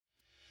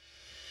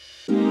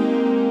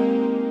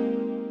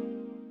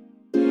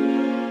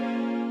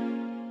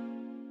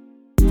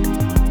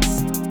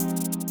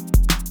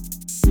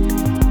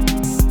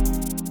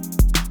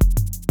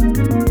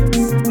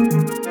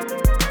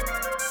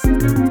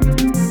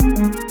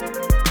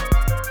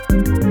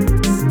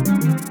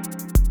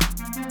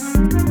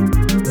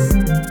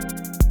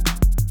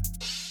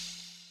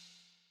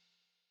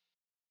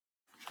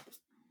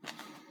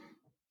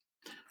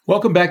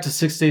Welcome back to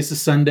 6 Days to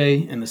Sunday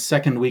in the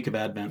second week of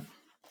Advent.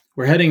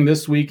 We're heading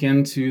this week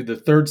into the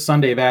third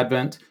Sunday of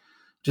Advent,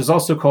 which is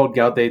also called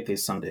Gaudete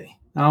Sunday.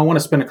 Now, I want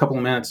to spend a couple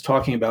of minutes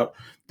talking about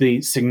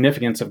the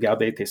significance of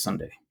Gaudete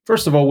Sunday.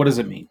 First of all, what does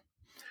it mean?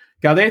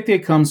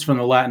 Gaudete comes from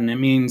the Latin. It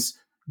means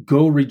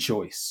go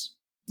rejoice.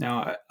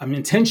 Now, I'm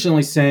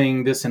intentionally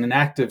saying this in an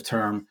active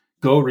term,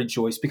 go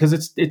rejoice,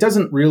 because it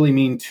doesn't really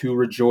mean to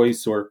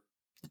rejoice or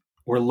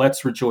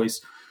let's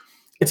rejoice.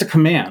 It's a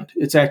command.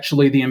 It's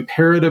actually the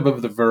imperative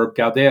of the verb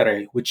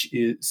gaudere, which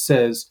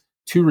says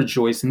to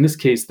rejoice. In this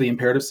case, the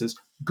imperative says,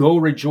 go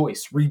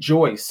rejoice,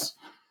 rejoice,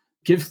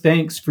 give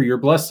thanks for your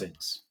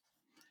blessings.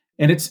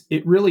 And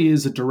it really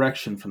is a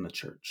direction from the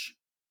church.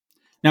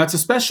 Now, it's a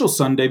special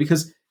Sunday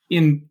because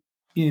in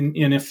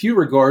a few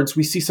regards,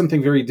 we see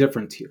something very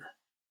different here.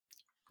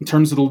 In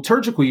terms of the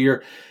liturgical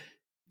year,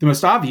 the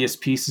most obvious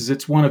piece is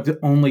it's one of the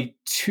only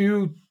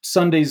 2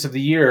 Sundays of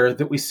the year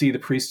that we see the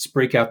priests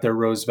break out their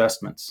rose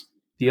vestments.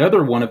 The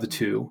other one of the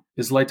 2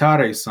 is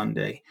Laetare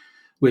Sunday,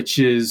 which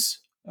is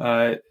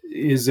a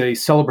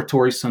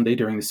celebratory Sunday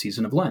during the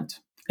season of Lent.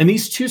 And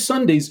these 2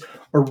 Sundays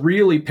are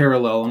really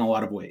parallel in a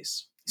lot of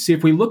ways. See,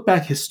 if we look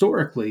back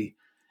historically,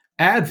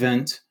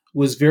 Advent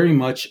was very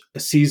much a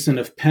season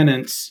of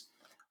penance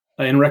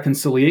and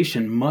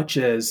reconciliation, much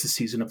as the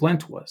season of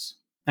Lent was.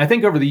 I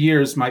think over the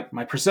years, my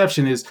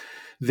perception is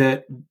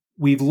that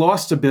we've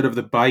lost a bit of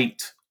the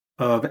bite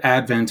of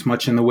Advent,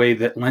 much in the way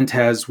that Lent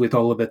has with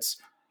all of its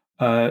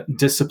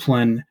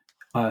discipline,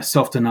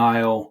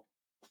 self-denial,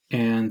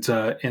 and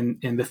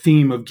the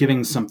theme of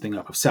giving something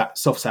up, of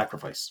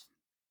self-sacrifice.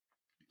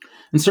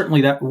 And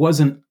certainly that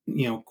wasn't,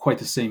 quite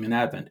the same in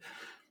Advent.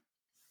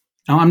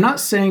 Now, I'm not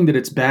saying that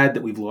it's bad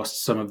that we've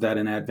lost some of that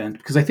in Advent,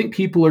 because I think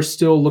people are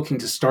still looking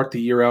to start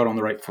the year out on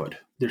the right foot.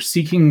 They're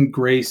seeking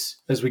grace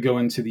as we go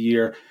into the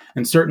year,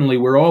 and certainly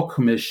we're all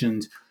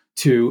commissioned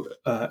to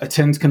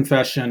attend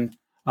confession,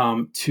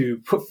 to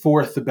put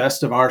forth the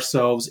best of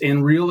ourselves,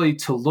 and really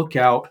to look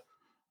out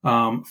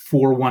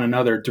for one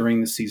another during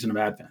the season of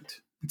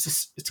Advent.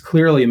 It's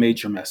clearly a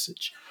major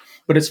message,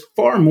 but it's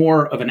far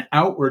more of an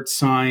outward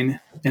sign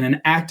and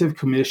an active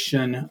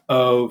commission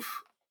of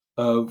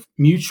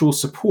mutual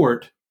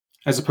support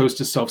as opposed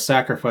to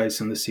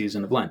self-sacrifice in the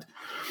season of Lent.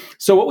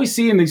 So what we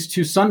see in these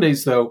 2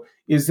 Sundays, though,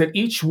 is that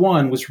each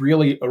one was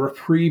really a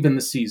reprieve in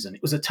the season.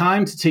 It was a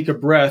time to take a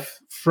breath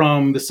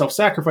from the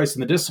self-sacrifice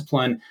and the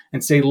discipline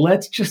and say,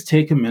 let's just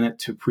take a minute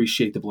to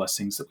appreciate the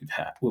blessings that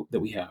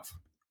we have.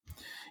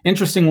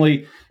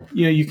 Interestingly,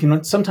 you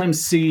can sometimes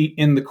see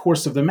in the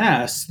course of the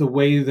Mass the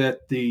way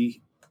that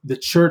the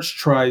church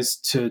tries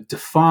to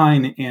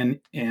define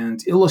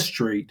and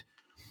illustrate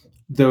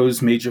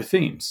those major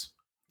themes.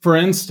 For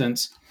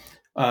instance,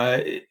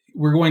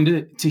 we're going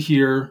to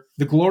hear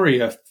the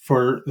Gloria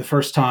for the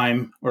first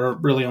time, or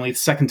really only the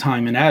second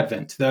time in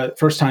Advent, the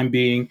first time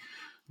being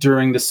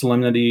during the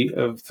solemnity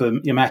of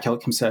the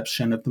Immaculate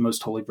Conception of the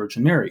Most Holy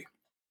Virgin Mary.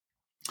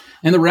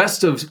 And the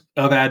rest of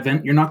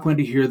Advent, you're not going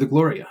to hear the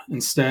Gloria.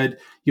 Instead,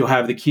 you'll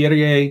have the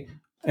Kyrie,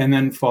 and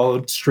then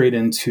followed straight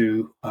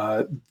into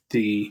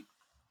the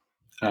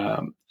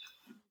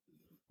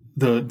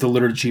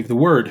liturgy of the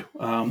Word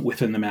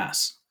within the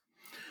Mass.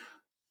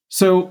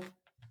 So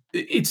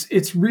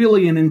it's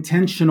really an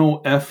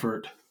intentional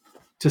effort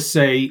to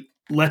say,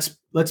 let's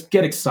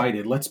get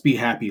excited, let's be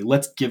happy,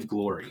 let's give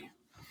glory.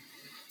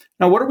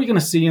 Now, what are we going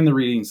to see in the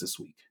readings this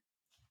week?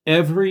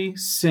 Every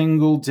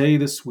single day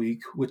this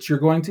week, what you're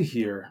going to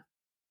hear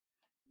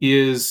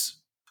is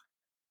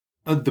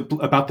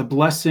about the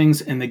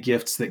blessings and the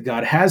gifts that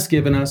God has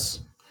given us,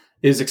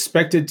 is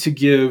expected to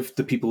give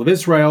the people of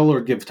Israel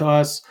or give to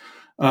us,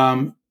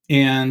 and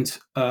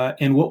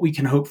what we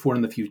can hope for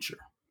in the future.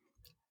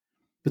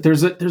 But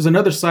there's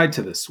another side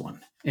to this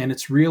one, and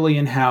it's really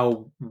in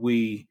how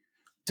we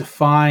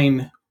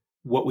define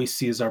what we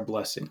see as our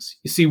blessings.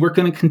 You see, we're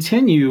going to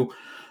continue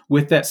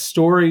with that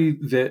story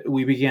that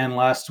we began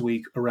last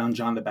week around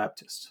John the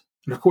Baptist.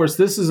 And of course,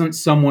 this isn't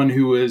someone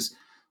who is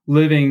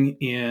living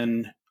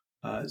in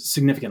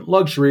significant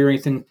luxury or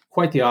anything,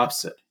 quite the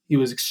opposite. He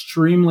was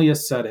extremely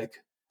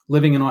ascetic,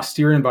 living in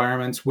austere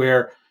environments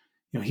where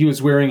he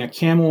was wearing a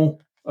camel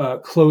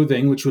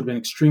clothing, which would have been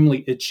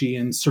extremely itchy,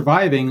 and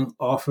surviving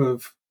off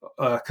of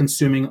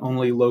consuming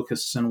only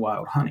locusts and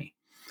wild honey.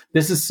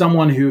 This is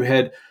someone who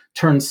had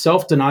turned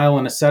self-denial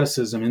and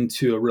asceticism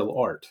into a real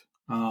art.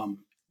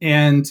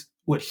 And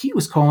what he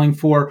was calling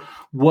for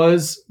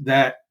was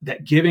that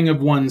giving of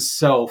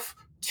oneself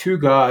to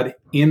God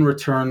in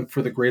return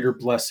for the greater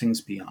blessings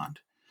beyond.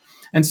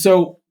 And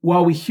so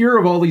while we hear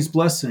of all these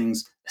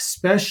blessings,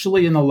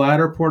 especially in the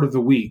latter part of the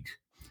week,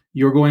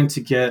 you're going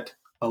to get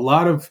a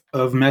lot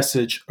of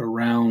message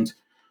around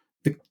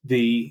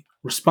the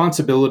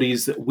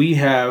responsibilities that we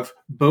have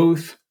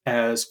both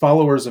as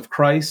followers of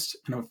Christ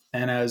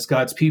and as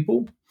God's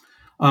people,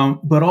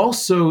 but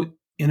also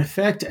in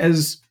effect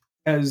as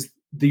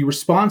the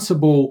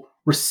responsible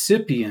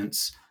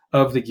recipients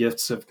of the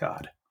gifts of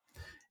God.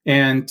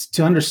 And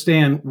to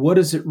understand, what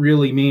does it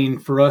really mean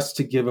for us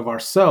to give of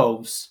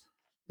ourselves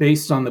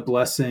based on the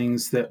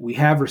blessings that we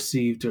have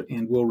received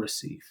and will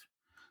receive?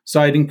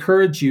 So I'd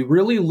encourage you,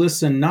 really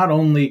listen not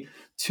only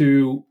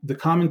to the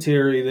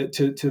commentary,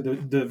 to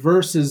the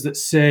verses that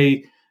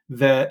say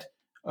that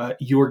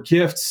your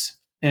gifts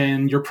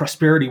and your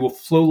prosperity will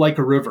flow like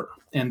a river,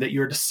 and that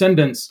your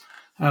descendants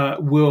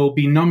will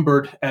be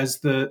numbered as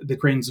the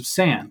grains of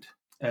sand,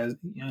 as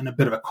in a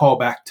bit of a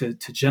callback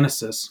to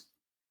Genesis,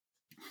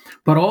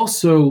 but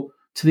also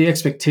to the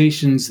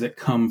expectations that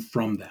come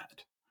from that.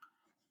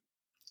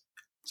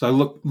 So I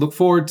look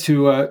forward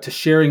to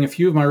sharing a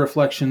few of my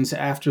reflections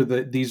after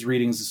these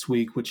readings this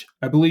week, which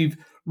I believe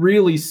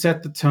really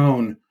set the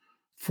tone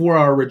for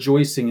our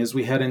rejoicing as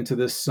we head into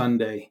this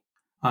Sunday,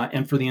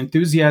 and for the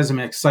enthusiasm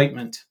and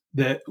excitement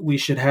that we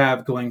should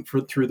have going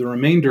through the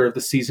remainder of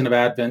the season of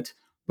Advent,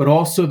 but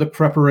also the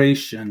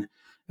preparation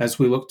as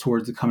we look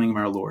towards the coming of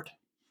our Lord.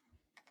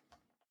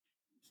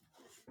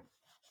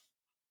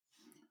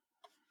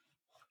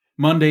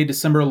 Monday,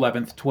 December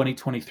 11th,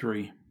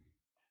 2023.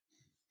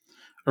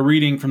 A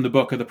reading from the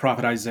book of the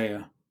prophet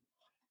Isaiah.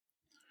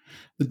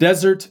 The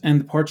desert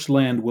and the parched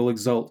land will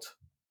exult.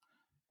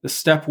 The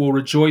steppe will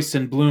rejoice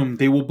and bloom.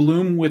 They will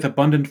bloom with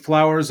abundant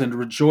flowers and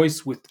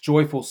rejoice with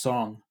joyful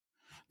song.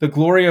 The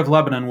glory of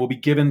Lebanon will be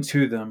given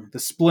to them, the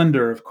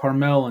splendor of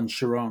Carmel and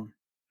Sharon.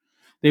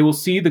 They will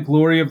see the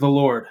glory of the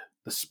Lord,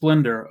 the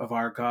splendor of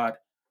our God.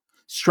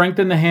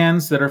 Strengthen the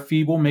hands that are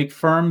feeble, make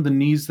firm the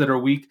knees that are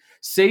weak.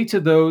 Say to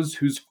those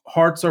whose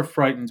hearts are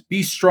frightened,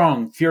 be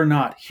strong, fear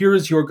not. Here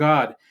is your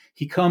God.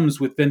 He comes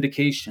with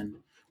vindication.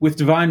 With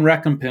divine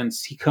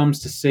recompense, he comes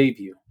to save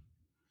you.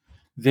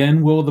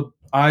 Then will the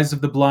eyes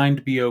of the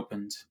blind be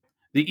opened,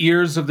 the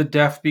ears of the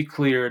deaf be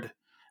cleared.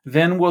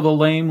 Then will the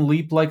lame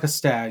leap like a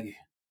stag.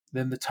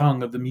 Then the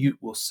tongue of the mute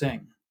will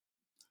sing.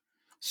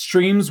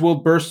 Streams will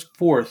burst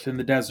forth in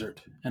the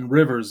desert, and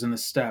rivers in the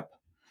steppe.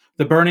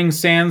 The burning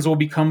sands will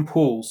become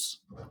pools,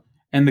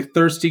 and the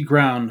thirsty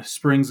ground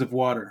springs of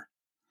water.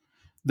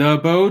 The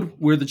abode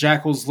where the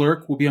jackals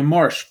lurk will be a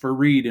marsh for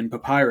reed and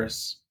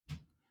papyrus.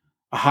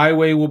 A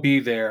highway will be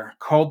there,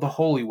 called the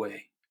Holy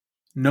Way.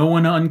 No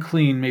one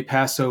unclean may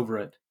pass over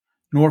it,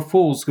 nor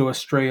fools go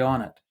astray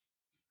on it.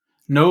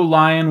 No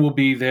lion will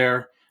be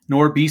there,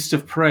 nor beast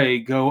of prey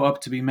go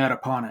up to be met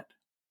upon it.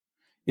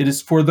 It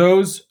is for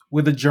those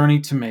with a journey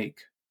to make,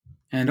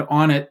 and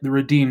on it the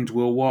redeemed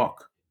will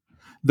walk.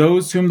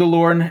 Those whom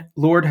the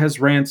Lord has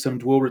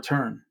ransomed will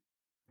return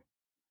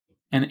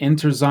and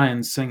enter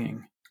Zion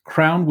singing,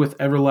 crowned with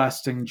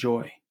everlasting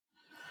joy.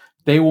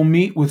 They will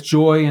meet with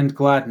joy and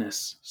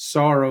gladness.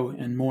 Sorrow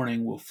and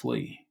mourning will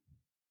flee.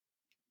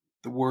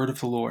 The word of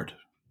the Lord.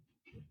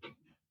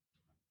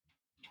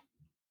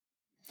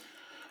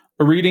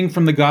 A reading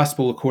from the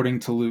Gospel according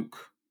to Luke.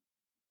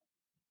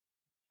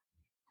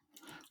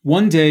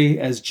 One day,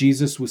 as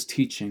Jesus was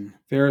teaching,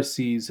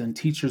 Pharisees and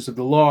teachers of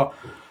the law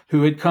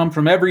who had come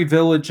from every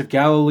village of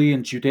Galilee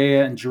and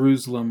Judea and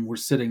Jerusalem were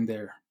sitting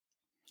there.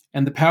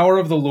 And the power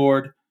of the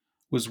Lord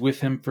was with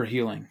him for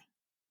healing.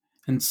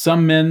 And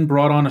some men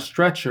brought on a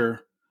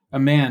stretcher a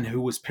man who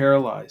was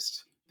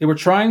paralyzed. They were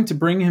trying to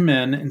bring him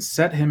in and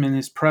set him in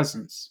his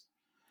presence.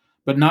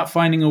 But not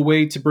finding a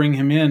way to bring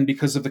him in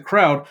because of the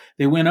crowd,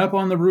 they went up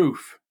on the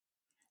roof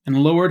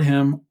and lowered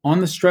him on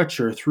the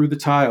stretcher through the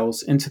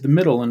tiles into the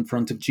middle in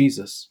front of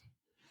Jesus.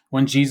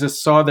 When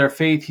Jesus saw their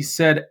faith, he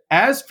said,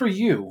 "As for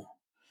you,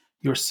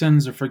 your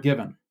sins are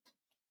forgiven."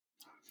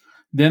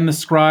 Then the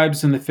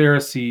scribes and the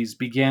Pharisees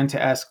began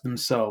to ask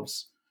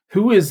themselves,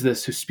 "Who is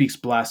this who speaks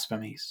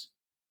blasphemies?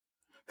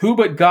 Who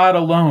but God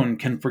alone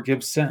can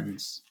forgive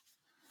sins?"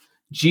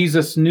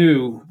 Jesus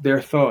knew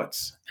their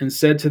thoughts and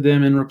said to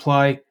them in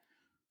reply,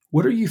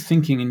 "What are you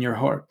thinking in your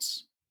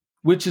hearts?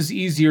 Which is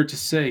easier to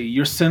say,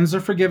 'Your sins are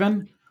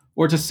forgiven,'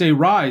 or to say,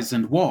 'Rise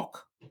and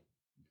walk'?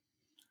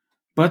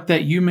 But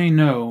that you may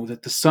know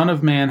that the Son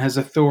of Man has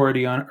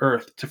authority on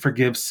earth to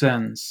forgive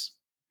sins."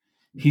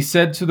 He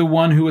said to the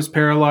one who was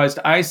paralyzed,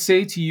 "I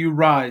say to you,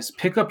 rise,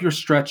 pick up your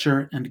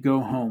stretcher, and go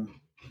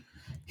home."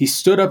 He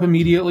stood up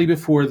immediately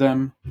before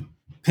them,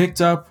 picked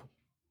up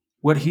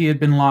what he had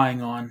been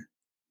lying on,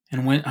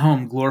 and went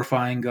home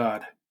glorifying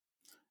God.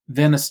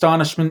 Then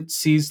astonishment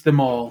seized them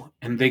all,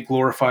 and they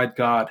glorified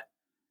God.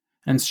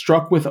 And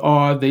struck with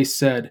awe, they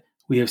said,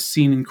 "We have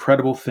seen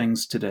incredible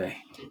things today."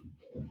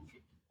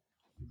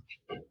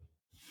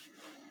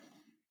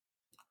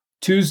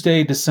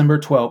 Tuesday, December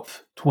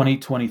 12th,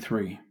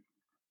 2023.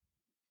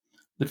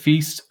 The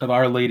Feast of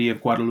Our Lady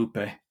of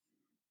Guadalupe.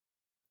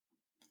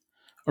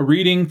 A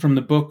reading from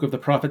the book of the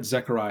prophet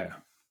Zechariah.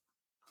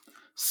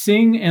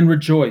 Sing and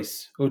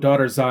rejoice, O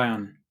daughter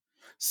Zion.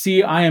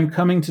 See, I am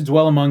coming to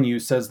dwell among you,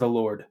 says the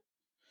Lord.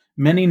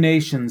 Many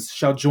nations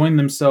shall join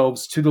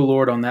themselves to the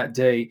Lord on that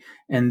day,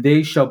 and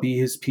they shall be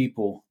his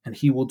people, and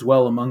he will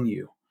dwell among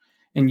you.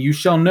 And you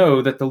shall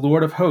know that the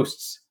Lord of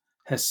hosts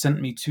has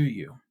sent me to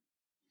you.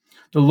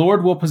 The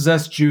Lord will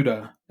possess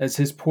Judah as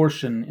his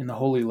portion in the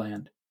Holy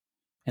Land,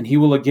 and he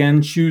will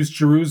again choose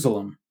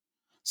Jerusalem.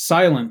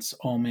 Silence,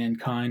 all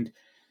mankind,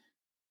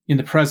 in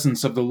the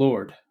presence of the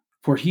Lord,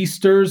 for he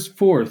stirs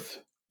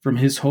forth from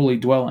his holy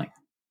dwelling.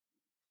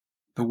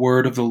 The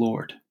word of the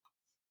Lord.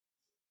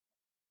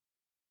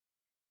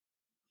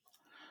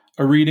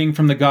 A reading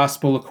from the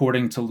Gospel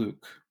according to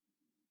Luke.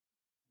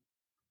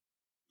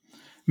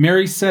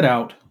 Mary set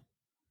out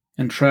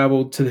and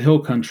traveled to the hill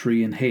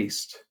country in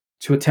haste,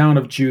 to a town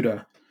of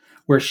Judah,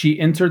 where she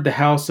entered the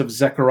house of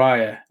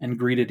Zechariah and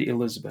greeted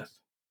Elizabeth.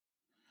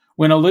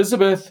 When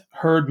Elizabeth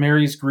heard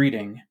Mary's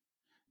greeting,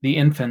 the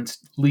infant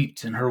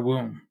leaped in her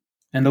womb,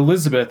 and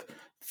Elizabeth,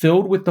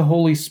 filled with the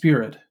Holy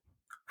Spirit,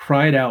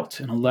 cried out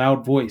in a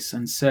loud voice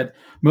and said,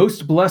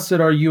 "Most blessed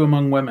are you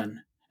among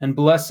women, and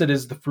blessed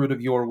is the fruit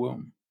of your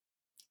womb.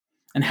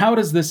 And how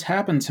does this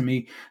happen to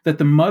me, that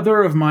the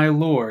mother of my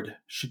Lord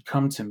should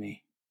come to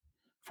me?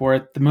 For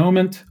at the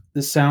moment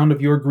the sound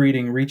of your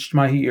greeting reached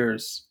my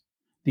ears,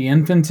 the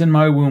infant in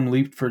my womb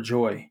leaped for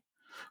joy.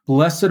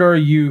 Blessed are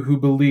you who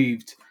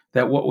believed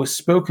that what was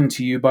spoken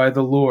to you by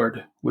the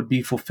Lord would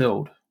be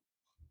fulfilled."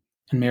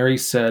 And Mary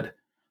said,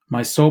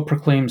 "My soul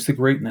proclaims the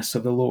greatness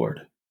of the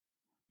Lord.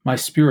 My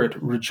spirit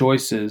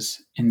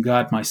rejoices in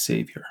God my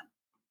Savior."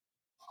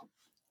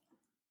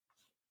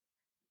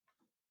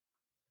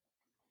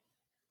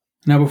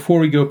 Now, before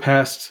we go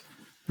past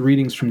the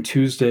readings from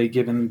Tuesday,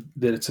 given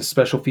that it's a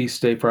special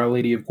feast day for Our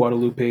Lady of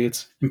Guadalupe,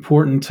 it's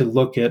important to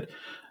look at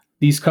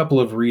these couple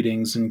of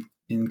readings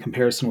in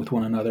comparison with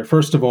one another.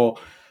 First of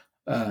all,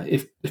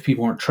 if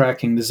people aren't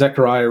tracking, the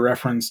Zechariah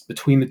reference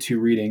between the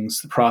two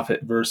readings, the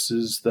prophet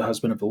versus the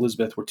husband of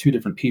Elizabeth, were two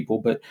different people,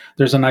 but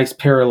there's a nice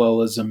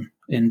parallelism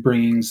in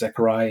bringing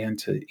Zechariah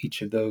into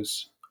each of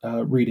those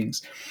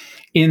readings.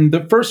 In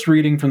the first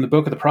reading from the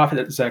book of the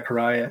prophet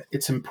Zechariah,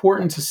 it's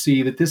important to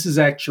see that this is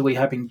actually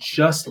happening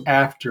just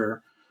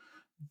after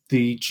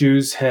the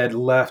Jews had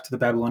left the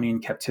Babylonian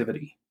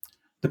captivity.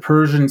 The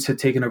Persians had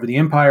taken over the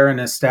empire and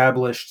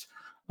established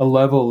a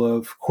level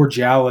of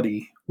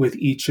cordiality with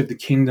each of the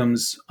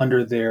kingdoms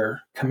under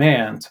their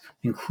command,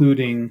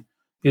 including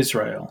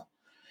Israel.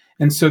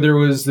 And so there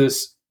was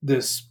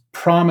this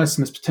promise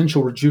and this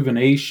potential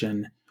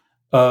rejuvenation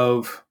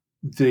of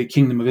the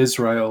kingdom of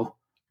Israel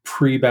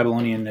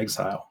pre-Babylonian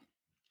exile.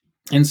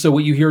 And so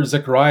what you hear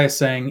Zechariah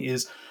saying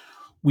is,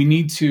 we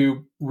need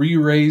to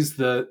re-raise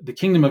the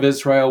kingdom of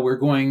Israel. We're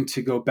going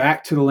to go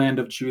back to the land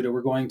of Judah.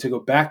 We're going to go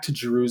back to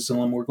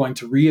Jerusalem. We're going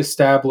to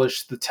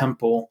reestablish the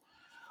temple.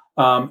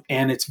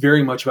 And it's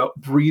very much about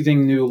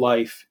breathing new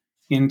life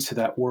into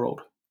that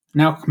world.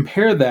 Now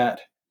compare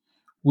that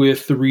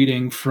with the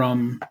reading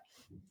from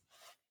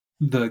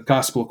the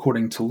Gospel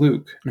according to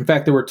Luke. In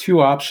fact, there were two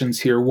options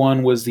here.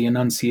 One was the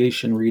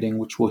Annunciation reading,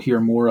 which we'll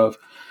hear more of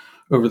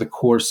over the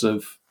course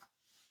of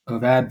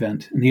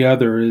Advent, and the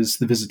other is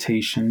the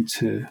visitation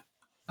to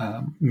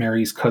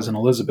Mary's cousin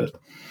Elizabeth.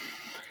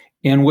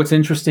 And what's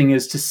interesting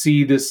is to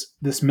see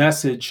this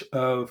message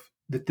of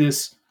that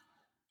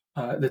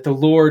the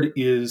Lord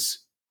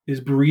is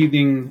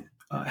breathing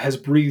has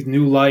breathed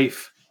new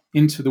life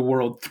into the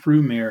world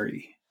through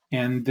Mary,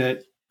 and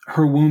that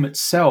her womb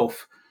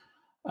itself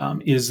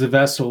is the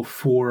vessel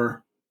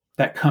for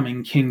that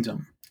coming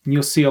kingdom. And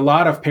you'll see a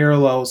lot of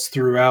parallels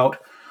throughout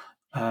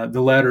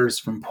the letters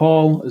from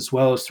Paul, as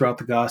well as throughout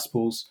the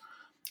Gospels,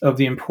 of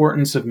the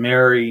importance of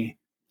Mary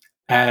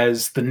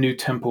as the new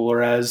temple,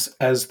 or as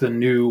the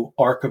new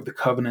Ark of the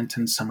Covenant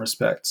in some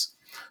respects.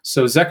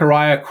 So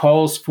Zechariah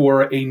calls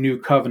for a new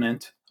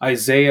covenant.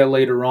 Isaiah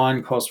later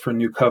on calls for a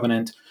new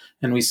covenant,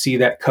 and we see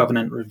that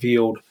covenant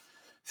revealed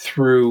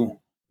through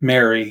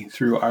Mary,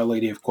 through Our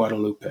Lady of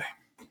Guadalupe.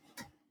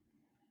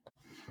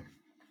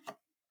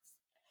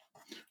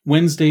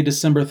 Wednesday,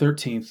 December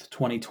 13th,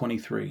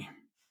 2023.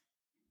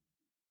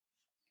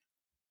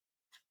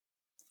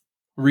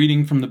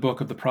 Reading from the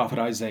book of the prophet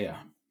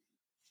Isaiah.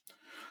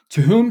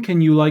 "To whom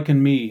can you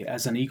liken me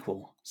as an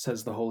equal,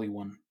 says the Holy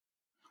One?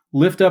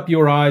 Lift up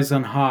your eyes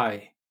on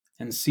high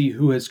and see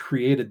who has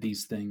created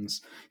these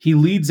things. He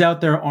leads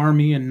out their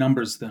army and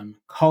numbers them,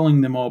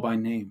 calling them all by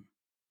name.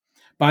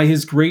 By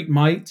his great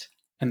might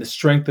and the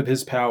strength of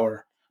his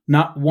power,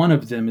 not one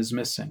of them is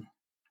missing.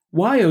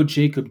 Why, O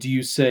Jacob, do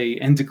you say,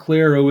 and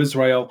declare, O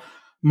Israel,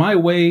 my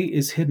way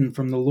is hidden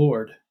from the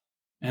Lord,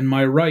 and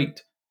my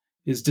right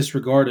is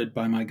disregarded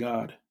by my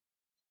God?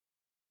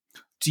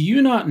 Do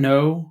you not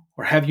know,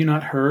 or have you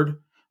not heard?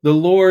 The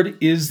Lord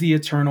is the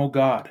eternal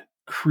God,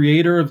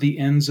 creator of the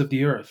ends of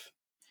the earth.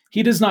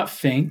 He does not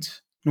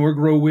faint nor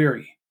grow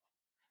weary,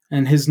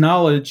 and his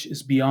knowledge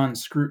is beyond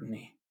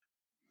scrutiny.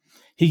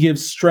 He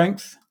gives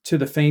strength to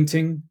the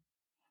fainting,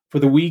 for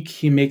the weak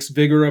he makes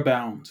vigor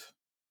abound.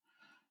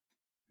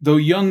 Though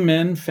young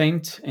men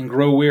faint and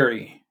grow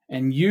weary,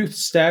 and youths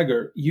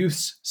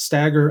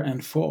stagger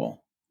and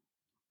fall,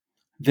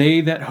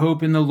 they that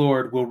hope in the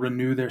Lord will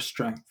renew their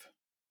strength.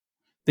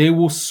 They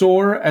will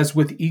soar as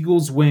with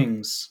eagle's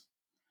wings.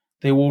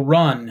 They will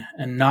run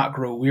and not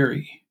grow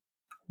weary,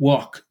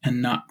 walk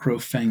and not grow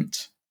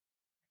faint.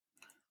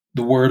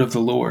 The word of the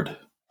Lord.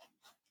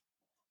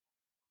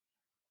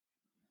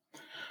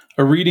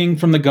 A reading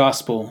from the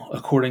Gospel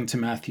according to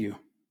Matthew.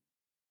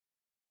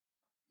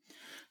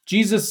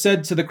 Jesus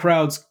said to the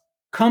crowds,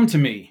 "Come to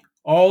me,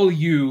 all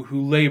you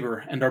who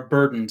labor and are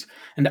burdened,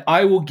 and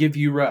I will give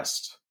you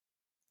rest.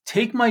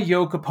 Take my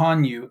yoke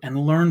upon you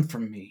and learn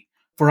from me,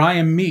 for I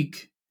am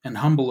meek and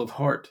humble of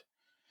heart,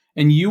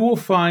 and you will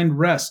find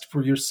rest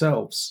for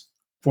yourselves,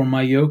 for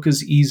my yoke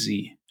is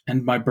easy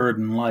and my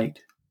burden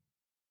light."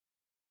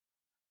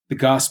 The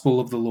Gospel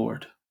of the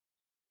Lord.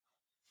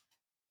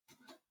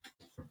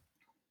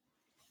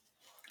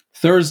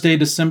 Thursday,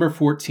 December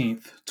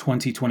 14th,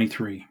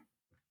 2023.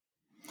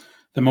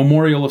 The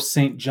memorial of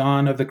St.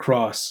 John of the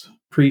Cross,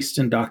 priest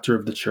and doctor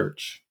of the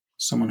Church,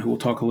 someone who we'll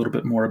talk a little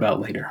bit more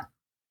about later.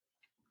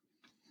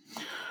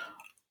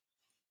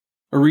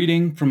 A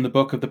reading from the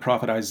book of the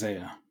prophet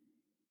Isaiah.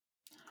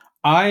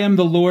 I am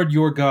the Lord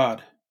your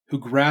God, who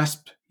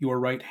grasped your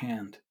right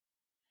hand.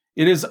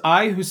 It is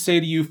I who say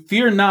to you,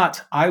 fear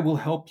not, I will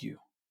help you.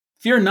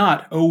 Fear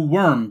not, O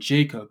worm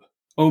Jacob,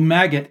 O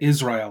maggot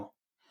Israel.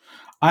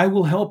 I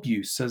will help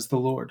you, says the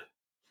Lord.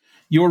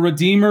 Your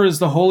Redeemer is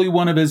the Holy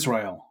One of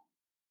Israel.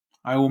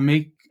 I will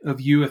make of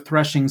you a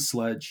threshing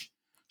sledge,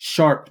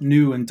 sharp,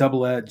 new, and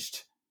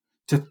double-edged,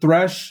 to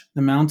thresh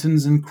the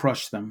mountains and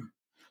crush them,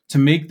 to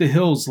make the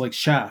hills like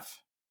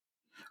chaff.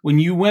 When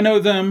you winnow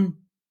them,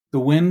 the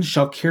wind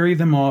shall carry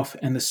them off,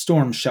 and the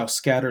storm shall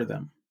scatter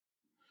them.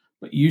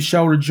 But you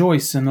shall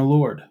rejoice in the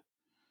Lord,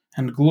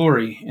 and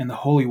glory in the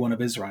Holy One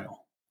of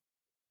Israel.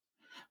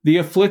 The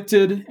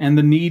afflicted and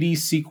the needy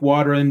seek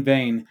water in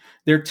vain.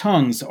 Their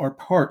tongues are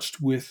parched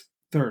with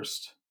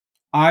thirst.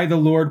 I, the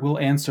Lord, will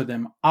answer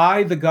them.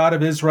 I, the God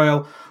of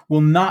Israel,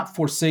 will not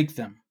forsake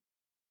them.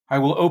 I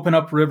will open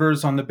up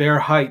rivers on the bare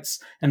heights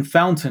and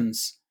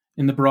fountains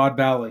in the broad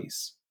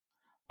valleys.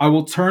 I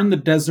will turn the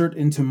desert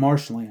into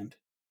marshland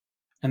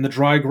and the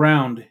dry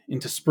ground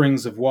into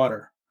springs of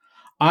water.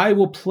 I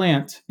will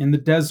plant in the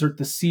desert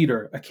the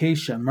cedar,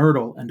 acacia,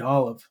 myrtle, and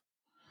olive.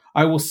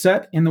 I will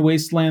set in the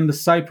wasteland the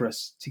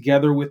cypress,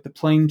 together with the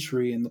plane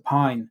tree and the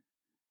pine,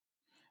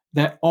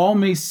 that all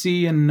may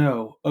see and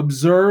know,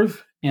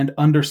 observe and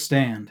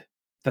understand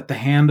that the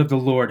hand of the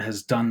Lord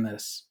has done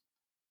this.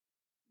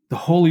 The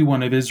Holy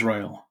One of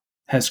Israel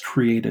has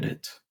created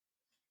it.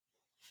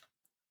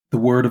 The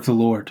word of the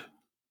Lord.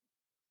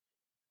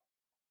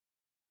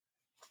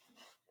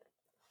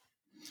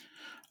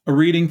 A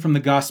reading from the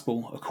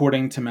Gospel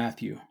according to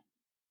Matthew.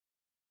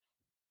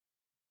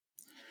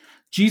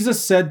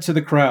 Jesus said to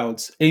the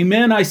crowds,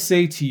 Amen, I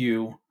say to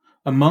you,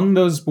 among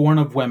those born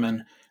of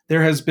women,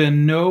 there has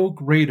been no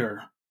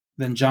greater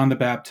than John the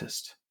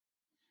Baptist.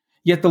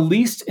 Yet the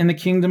least in the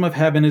kingdom of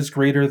heaven is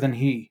greater than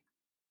he.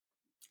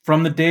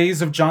 From the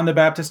days of John the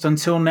Baptist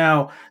until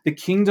now, the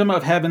kingdom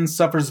of heaven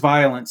suffers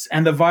violence,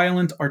 and the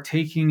violent are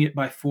taking it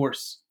by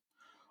force.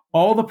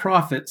 All the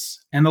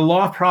prophets and the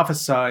law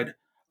prophesied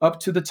up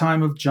to the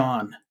time of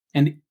John,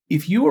 and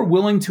if you are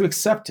willing to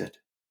accept it,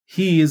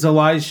 he is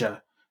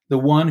Elijah, the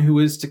one who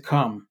is to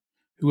come.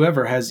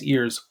 Whoever has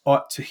ears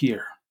ought to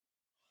hear.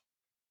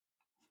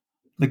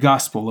 The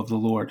Gospel of the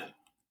Lord.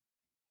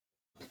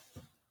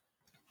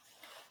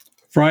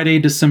 Friday,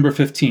 December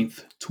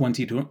 15th,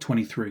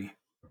 2023.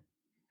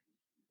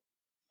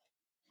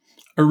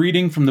 A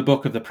reading from the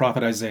book of the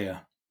prophet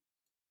Isaiah.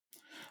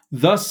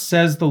 Thus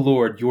says the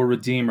Lord, your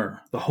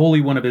Redeemer, the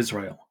Holy One of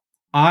Israel.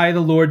 I, the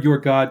Lord your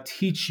God,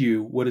 teach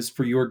you what is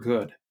for your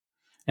good,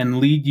 and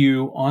lead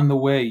you on the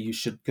way you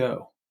should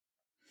go.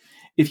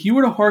 If you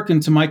were to hearken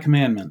to my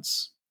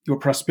commandments, your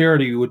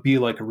prosperity would be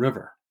like a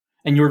river,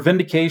 and your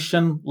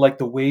vindication like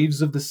the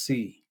waves of the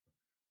sea.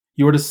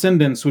 Your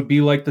descendants would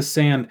be like the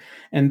sand,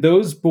 and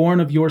those born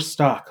of your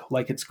stock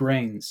like its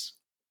grains.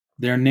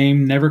 Their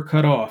name never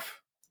cut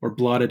off or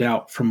blotted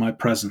out from my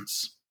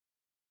presence.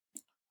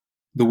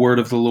 The word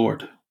of the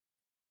Lord.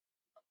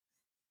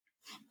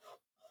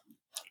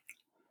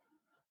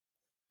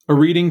 A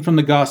reading from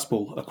the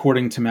Gospel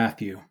according to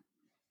Matthew.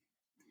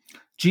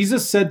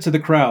 Jesus said to the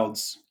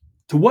crowds,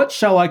 To what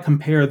shall I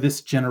compare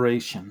this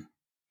generation?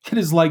 It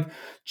is like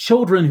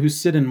children who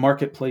sit in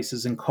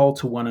marketplaces and call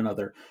to one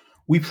another.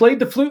 We played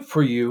the flute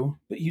for you,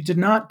 but you did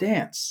not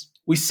dance.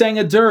 We sang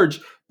a dirge,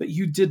 but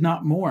you did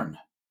not mourn.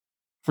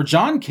 For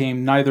John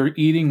came neither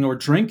eating nor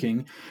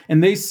drinking,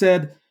 and they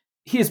said,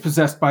 He is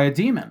possessed by a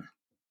demon.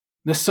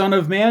 The Son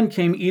of Man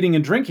came eating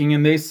and drinking,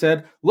 and they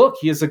said, Look,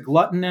 he is a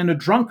glutton and a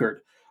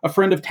drunkard, a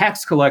friend of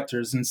tax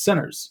collectors and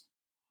sinners.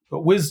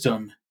 But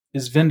wisdom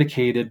is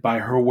vindicated by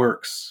her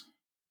works.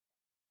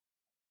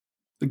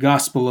 The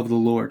Gospel of the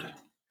Lord.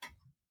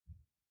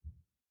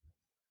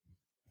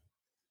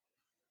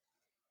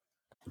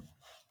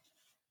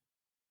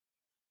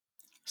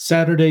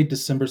 Saturday,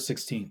 December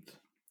 16th,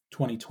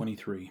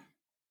 2023.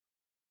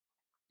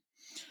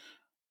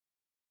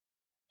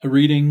 A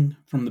reading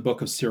from the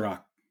book of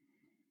Sirach.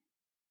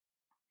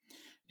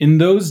 In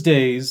those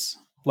days,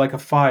 like a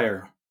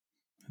fire,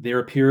 there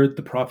appeared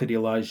the prophet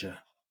Elijah,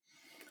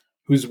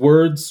 whose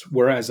words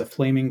were as a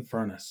flaming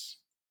furnace.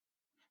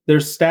 Their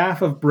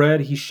staff of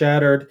bread he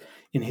shattered,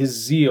 in his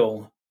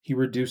zeal he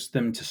reduced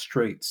them to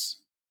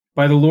straits.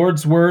 By the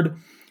Lord's word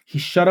he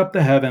shut up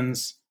the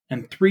heavens,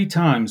 and 3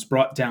 times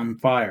brought down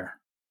fire.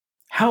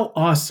 How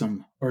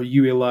awesome are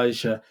you,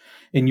 Elijah,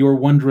 in your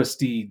wondrous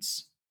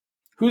deeds!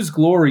 Whose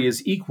glory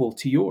is equal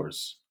to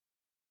yours?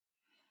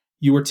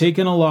 You were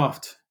taken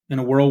aloft in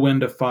a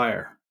whirlwind of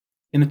fire,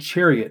 in a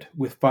chariot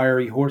with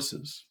fiery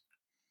horses.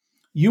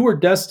 You were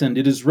destined,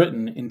 it is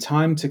written, in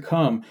time to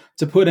come,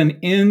 to put an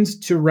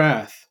end to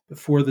wrath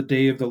before the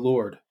day of the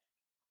Lord,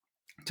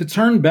 to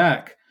turn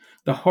back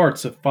the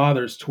hearts of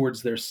fathers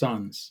towards their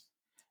sons,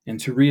 and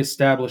to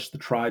reestablish the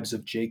tribes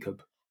of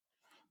Jacob.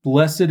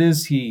 Blessed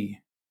is he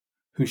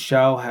who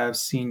shall have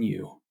seen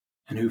you,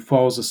 and who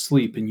falls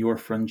asleep in your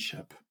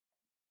friendship.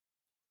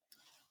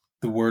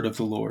 The word of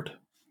the Lord.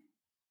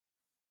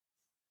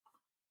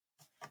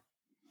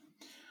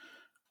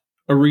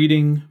 A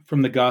reading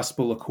from the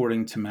Gospel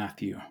according to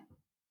Matthew.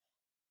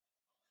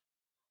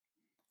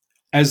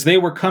 As they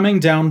were coming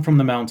down from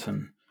the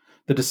mountain,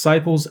 the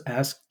disciples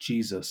asked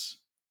Jesus,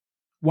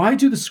 "Why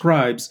do the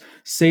scribes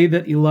say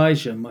that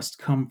Elijah must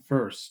come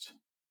first?"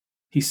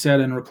 He said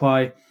in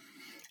reply,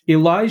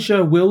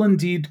 "Elijah will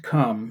indeed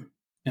come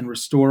and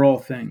restore all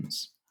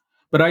things.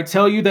 But I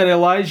tell you that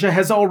Elijah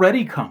has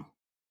already come,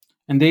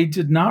 and they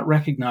did not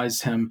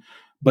recognize him,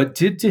 but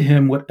did to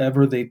him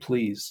whatever they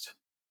pleased.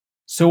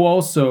 So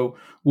also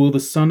will the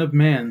Son of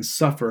Man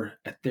suffer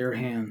at their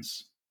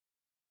hands."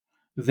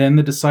 Then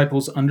the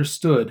disciples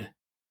understood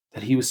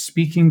that he was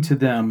speaking to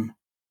them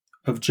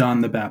of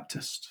John the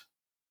Baptist.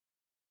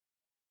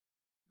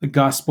 The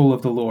Gospel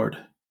of the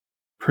Lord.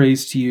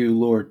 Praise to you,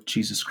 Lord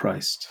Jesus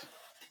Christ.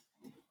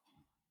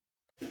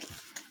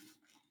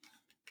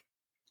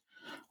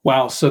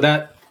 Wow, so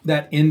that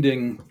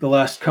ending, the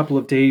last couple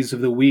of days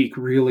of the week,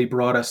 really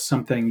brought us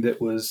something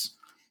that was,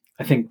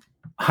 I think,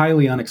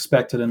 highly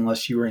unexpected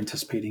unless you were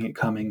anticipating it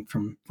coming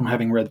from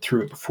having read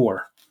through it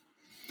before.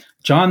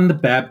 John the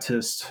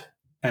Baptist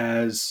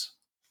as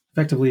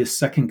effectively a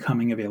second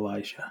coming of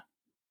Elijah.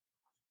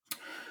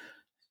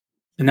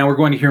 And now we're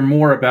going to hear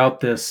more about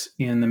this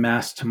in the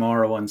Mass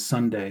tomorrow on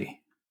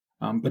Sunday.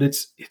 But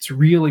it's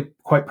really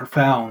quite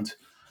profound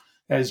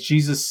as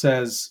Jesus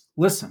says,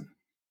 listen,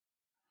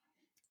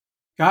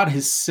 God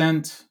has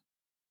sent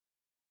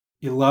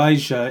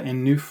Elijah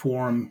in new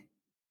form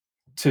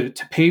to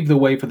pave the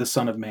way for the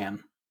Son of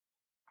Man.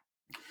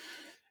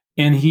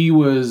 And he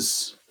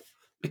was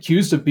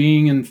accused of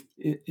being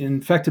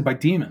infected by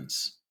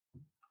demons.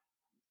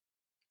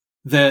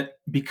 That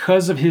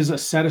because of his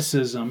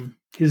asceticism,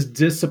 his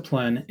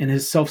discipline, and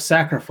his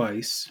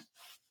self-sacrifice,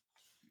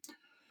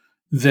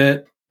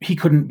 that he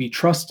couldn't be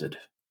trusted.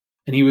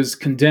 And he was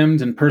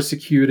condemned and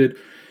persecuted,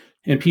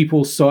 and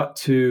people sought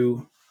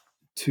to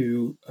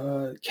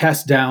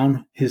cast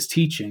down his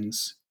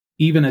teachings,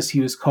 even as he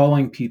was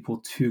calling people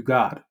to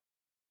God.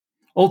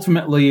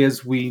 Ultimately,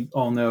 as we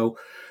all know,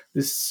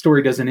 this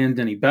story doesn't end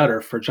any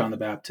better for John the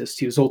Baptist.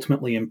 He was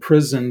ultimately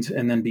imprisoned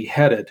and then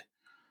beheaded.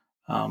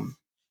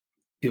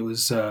 It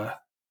was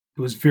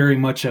very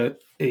much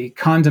a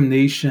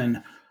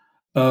condemnation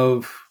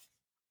of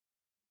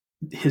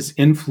his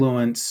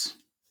influence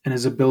and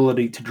his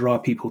ability to draw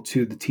people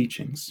to the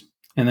teachings.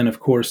 And then, of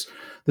course,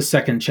 the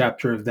second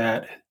chapter of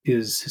that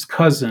is his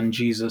cousin,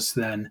 Jesus,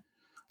 then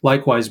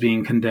likewise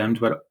being condemned,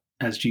 but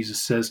as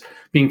Jesus says,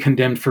 being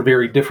condemned for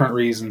very different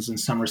reasons in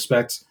some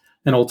respects,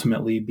 and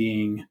ultimately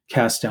being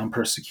cast down,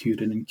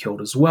 persecuted, and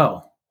killed as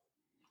well.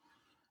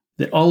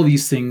 That all of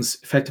these things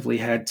effectively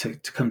had to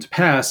come to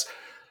pass,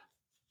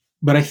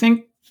 but I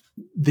think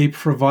they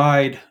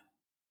provide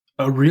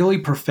a really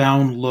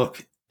profound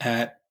look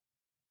at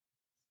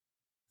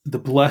the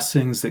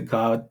blessings that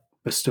God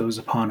bestows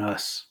upon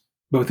us,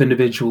 both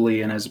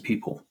individually and as a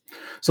people.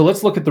 So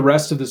let's look at the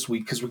rest of this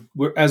week, because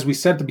we're, as we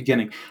said at the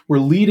beginning, we're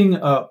leading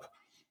up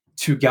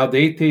to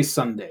Gaudete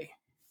Sunday,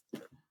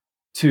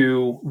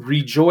 to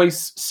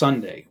Rejoice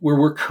Sunday, where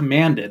we're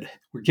commanded,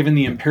 we're given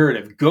the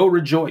imperative, go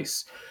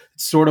rejoice.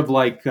 It's sort of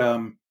like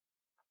a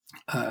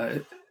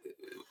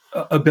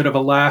bit of a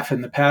laugh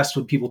in the past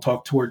when people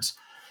talk towards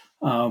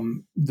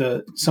some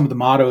of the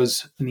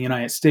mottos in the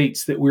United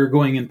States, that we're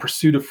going in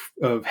pursuit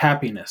of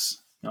happiness.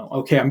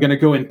 Okay, I'm going to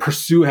go and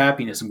pursue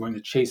happiness. I'm going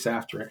to chase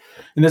after it.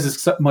 And this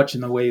is much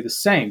in the way the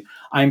same.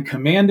 I'm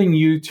commanding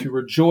you to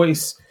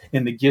rejoice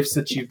in the gifts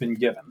that you've been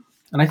given.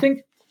 And I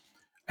think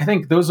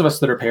those of us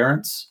that are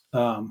parents,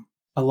 a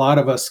lot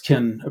of us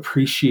can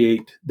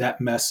appreciate that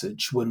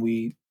message when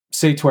we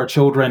say to our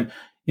children,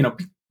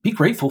 be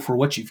grateful for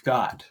what you've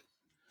got.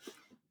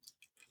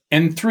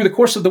 And through the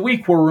course of the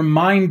week, we're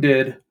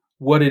reminded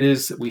what it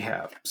is that we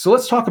have. So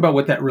let's talk about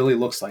what that really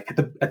looks like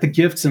at the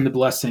gifts and the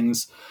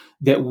blessings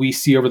that we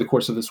see over the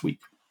course of this week.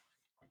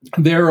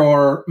 There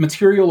are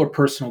material or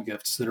personal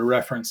gifts that are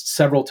referenced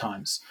several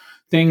times.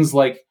 Things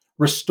like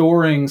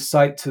restoring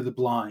sight to the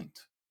blind.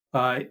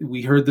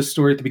 We heard the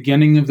story at the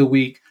beginning of the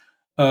week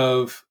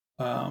of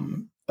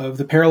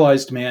the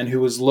paralyzed man who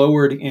was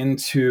lowered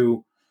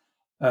into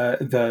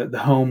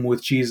the home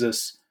with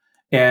Jesus.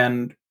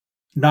 And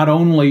not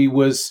only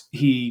was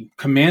he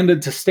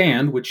commanded to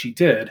stand, which he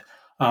did,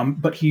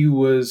 but he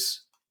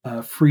was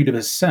freed of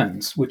his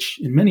sins, which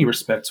in many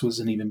respects was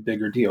an even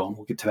bigger deal. And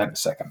we'll get to that in a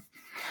second.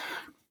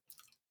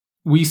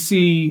 We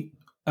see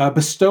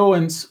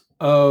bestowance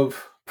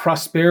of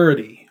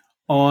prosperity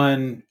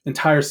on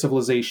entire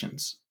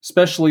civilizations,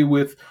 especially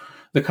with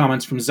the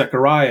comments from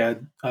Zechariah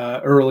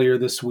earlier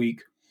this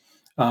week,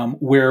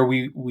 where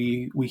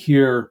we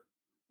hear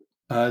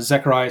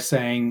Zechariah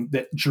saying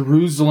that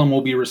Jerusalem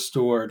will be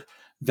restored,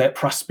 that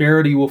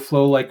prosperity will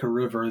flow like a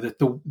river, that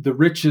the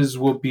riches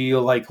will be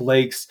like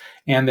lakes,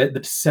 and that the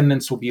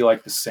descendants will be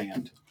like the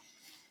sand.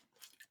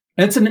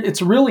 And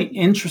it's a really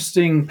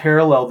interesting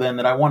parallel then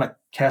that I want to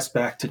cast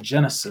back to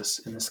Genesis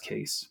in this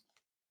case,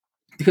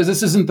 because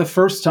this isn't the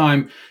first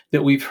time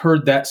that we've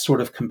heard that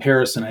sort of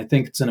comparison. I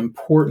think it's an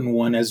important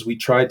one as we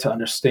try to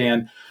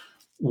understand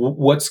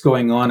what's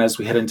going on as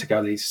we head into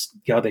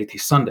Gaudete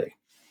Sunday.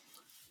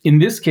 In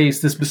this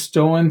case, this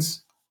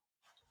bestowance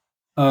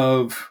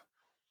of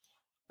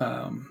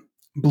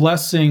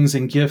blessings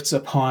and gifts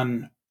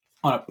upon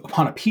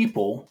a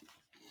people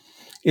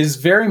is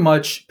very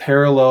much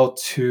parallel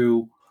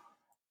to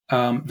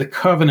the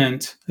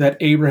covenant that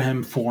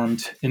Abraham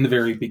formed in the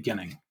very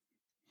beginning.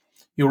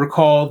 You'll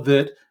recall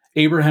that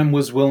Abraham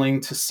was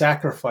willing to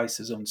sacrifice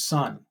his own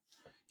son.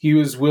 He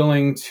was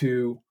willing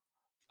to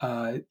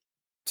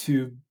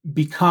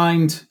be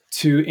kind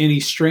to any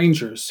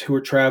strangers who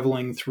were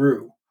traveling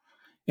through,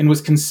 and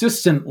was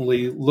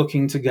consistently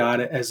looking to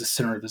God as the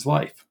center of his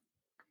life.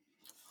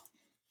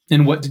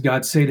 And what did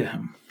God say to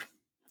him?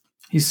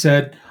 He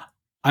said,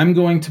 I'm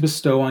going to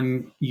bestow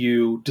on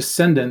you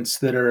descendants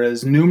that are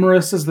as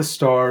numerous as the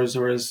stars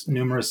or as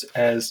numerous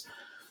as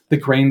the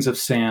grains of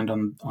sand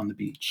on the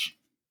beach.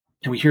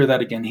 And we hear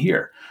that again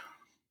here.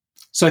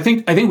 So I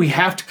think we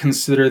have to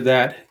consider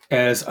that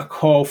as a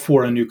call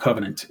for a new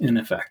covenant in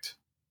effect.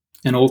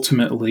 And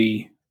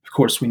ultimately, of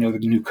course, we know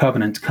that the new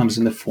covenant comes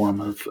in the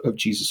form of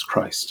Jesus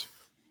Christ.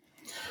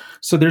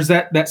 So there's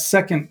that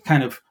second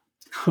kind of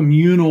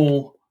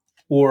communal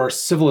or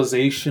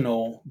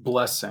civilizational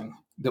blessing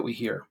that we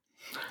hear.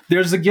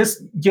 There's a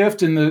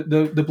gift in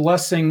the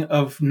blessing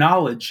of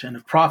knowledge and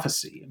of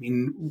prophecy. I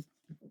mean,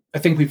 I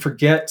think we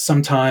forget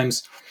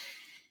sometimes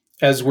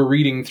as we're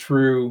reading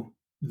through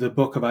the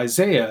book of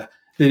Isaiah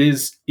that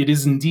it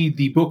is indeed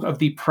the book of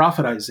the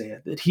prophet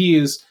Isaiah, that he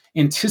is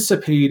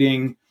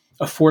anticipating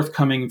a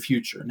forthcoming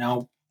future.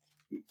 Now,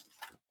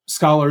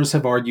 scholars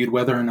have argued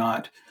whether or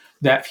not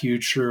that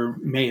future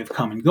may have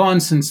come and gone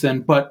since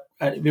then, but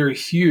very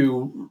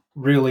few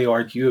really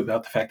argue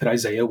about the fact that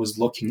Isaiah was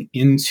looking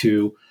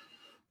into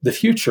the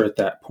future at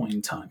that point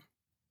in time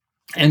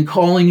and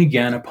calling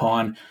again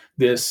upon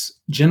this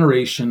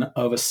generation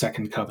of a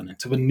second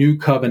covenant, of a new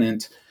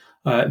covenant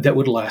that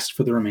would last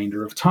for the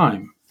remainder of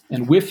time.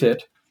 And with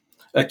it,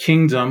 a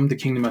kingdom, the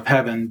kingdom of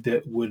heaven,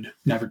 that would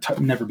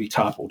never be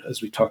toppled,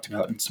 as we talked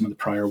about in some of the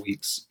prior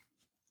weeks.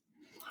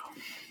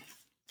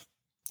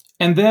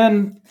 And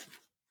then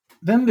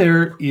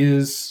there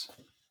is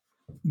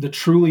the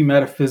truly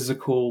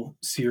metaphysical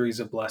series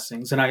of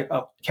blessings. And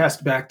I'll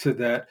cast back to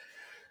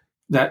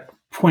that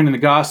point in the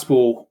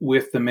gospel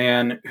with the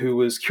man who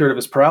was cured of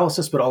his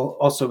paralysis, but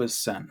also his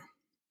sin.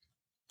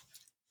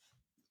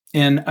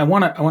 And I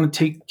want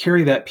to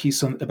carry that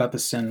piece about the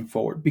sin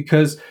forward,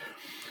 because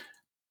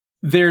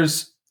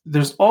there's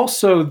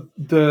also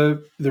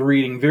the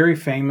reading, very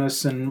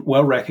famous and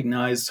well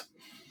recognized,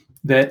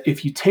 that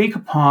if you take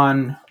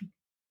upon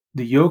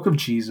the yoke of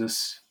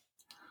Jesus,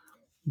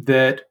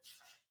 that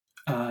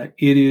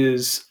it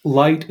is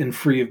light and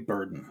free of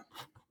burden.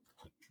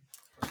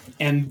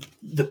 And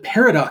the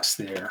paradox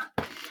there,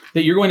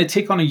 that you're going to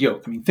take on a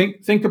yoke. I mean,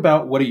 think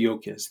about what a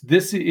yoke is.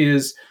 This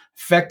is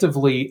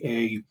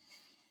effectively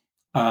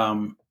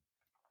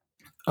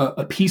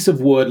a piece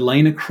of wood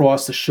laying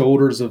across the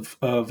shoulders of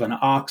an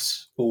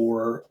ox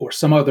or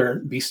some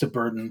other beast of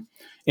burden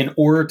in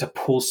order to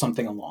pull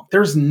something along.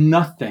 There's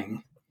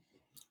nothing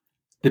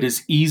that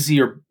is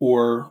easy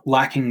or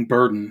lacking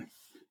burden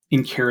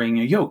in carrying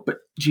a yoke. But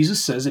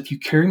Jesus says, if you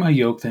carry my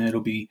yoke, then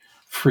it'll be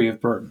free of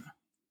burden.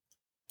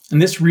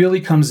 And this really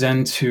comes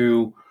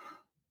into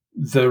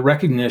the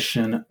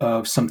recognition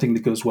of something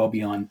that goes well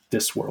beyond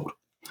this world.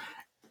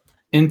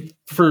 And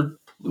for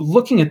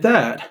looking at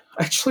that,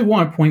 I actually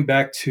want to point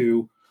back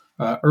to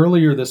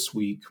earlier this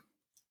week.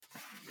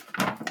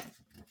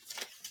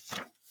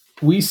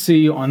 We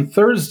see on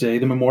Thursday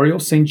the memorial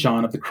of St.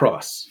 John of the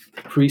Cross,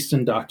 priest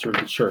and doctor of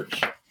the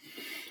church.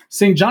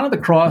 St. John of the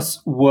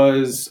Cross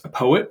was a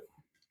poet,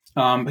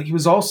 but he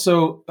was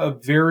also a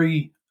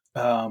very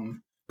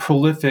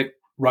prolific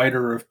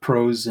writer of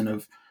prose and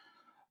of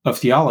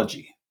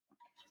theology.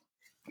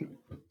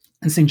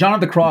 And St. John of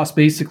the Cross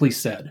basically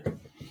said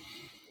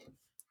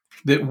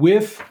that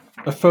with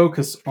a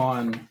focus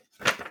on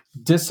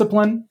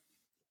discipline,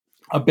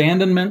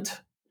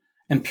 abandonment,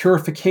 and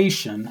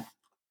purification,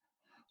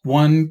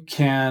 one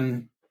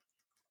can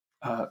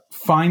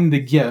find the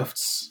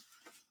gifts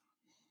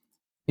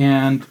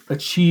and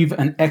achieve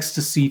an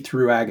ecstasy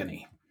through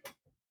agony.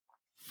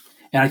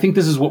 And I think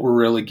this is what we're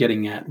really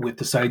getting at with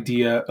this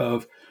idea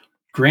of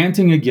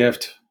granting a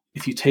gift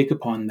if you take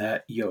upon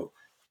that yoke.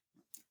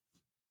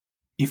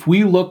 If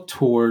we look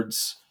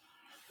towards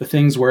the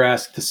things we're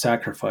asked to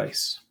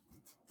sacrifice,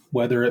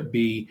 whether it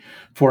be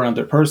for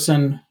another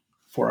person,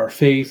 for our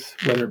faith,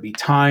 whether it be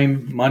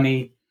time,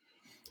 money,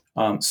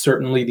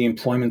 certainly the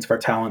employment of our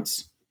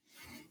talents,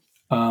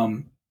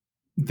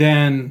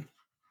 then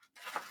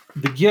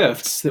the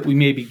gifts that we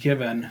may be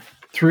given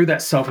through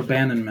that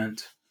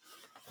self-abandonment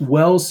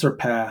well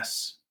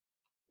surpass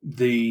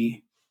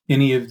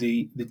any of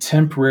the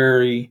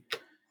temporary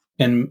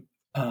and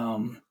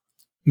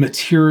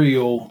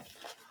material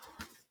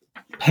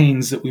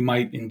pains that we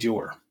might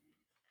endure.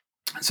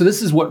 So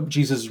this is what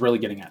Jesus is really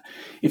getting at.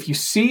 If you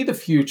see the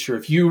future,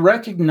 if you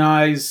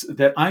recognize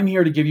that I'm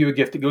here to give you a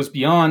gift that goes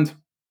beyond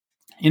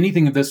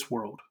anything of this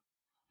world,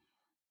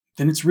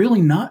 then it's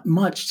really not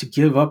much to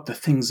give up the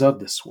things of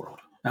this world.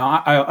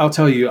 Now, I'll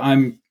tell you,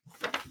 I'm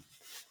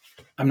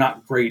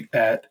not great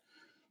at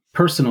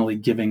personally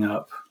giving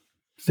up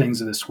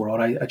things of this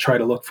world. I try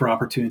to look for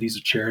opportunities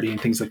of charity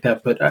and things like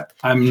that, but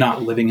I'm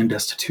not living in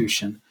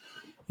destitution.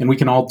 And we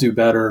can all do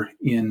better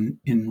in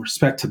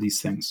respect to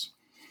these things.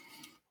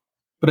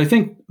 But I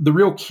think the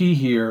real key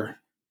here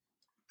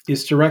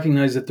is to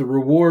recognize that the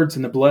rewards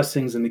and the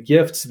blessings and the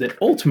gifts that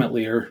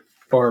ultimately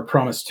are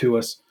promised to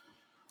us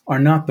are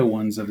not the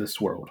ones of this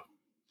world.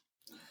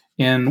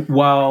 And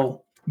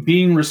while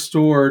being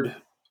restored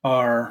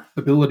our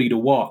ability to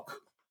walk,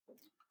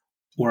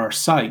 or our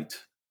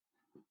sight,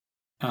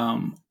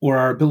 or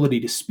our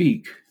ability to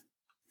speak,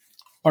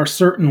 are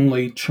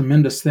certainly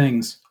tremendous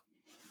things,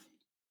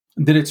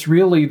 that it's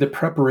really the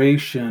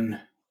preparation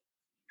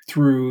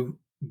through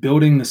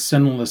building the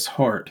sinless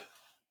heart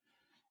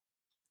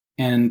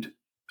and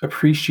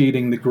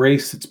appreciating the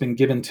grace that's been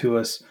given to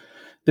us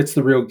that's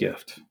the real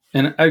gift.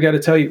 And I got to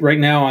tell you, right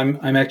now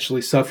I'm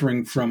actually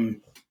suffering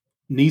from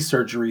knee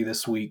surgery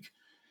this week,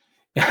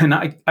 and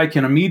I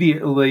can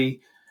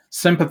immediately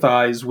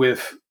sympathize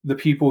with the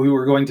people who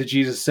are going to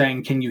Jesus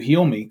saying, "Can you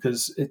heal me?"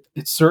 Because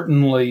it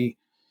certainly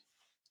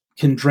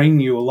can drain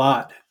you a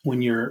lot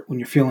when you're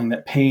feeling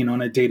that pain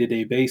on a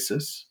day-to-day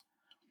basis.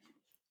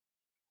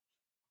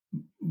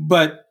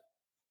 But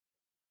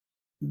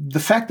the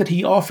fact that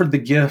he offered the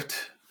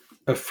gift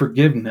of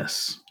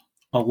forgiveness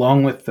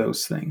along with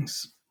those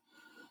things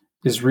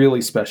is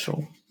really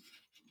special.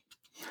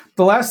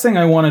 The last thing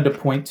I wanted to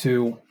point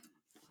to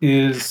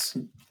is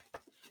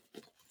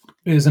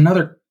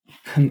another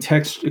a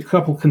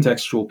couple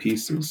contextual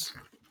pieces.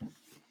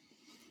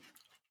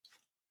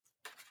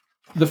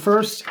 The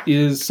first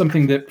is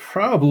something that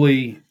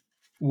probably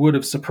would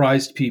have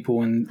surprised people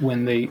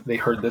when they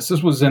heard this.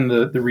 This was in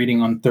the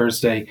reading on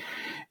Thursday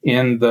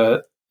in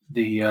the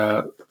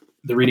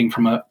reading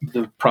from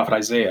the prophet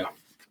Isaiah.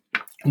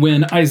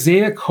 When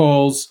Isaiah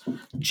calls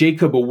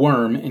Jacob a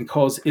worm and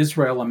calls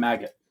Israel a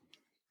maggot.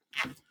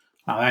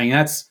 I mean,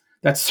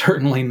 that's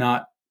certainly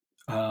not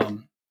a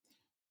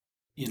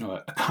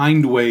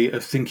kind way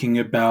of thinking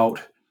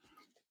about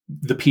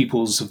the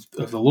peoples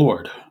of the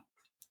Lord.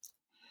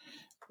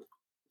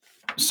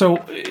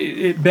 So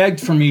it begged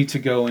for me to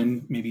go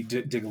and maybe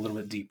dig a little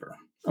bit deeper.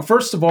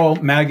 First of all,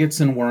 maggots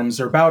and worms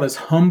are about as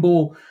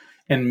humble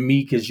and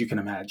meek as you can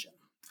imagine.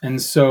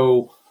 And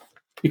so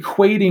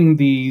equating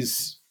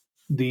these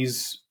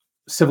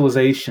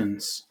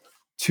civilizations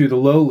to the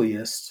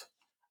lowliest,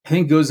 I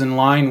think goes in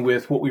line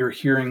with what we were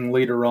hearing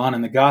later on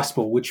in the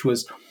gospel, which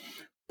was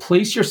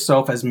place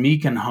yourself as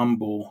meek and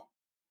humble.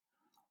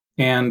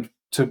 And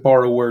to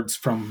borrow words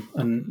from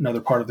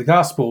another part of the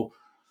gospel,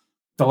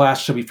 the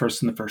last shall be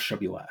first and the first shall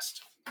be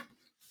last.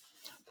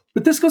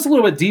 But this goes a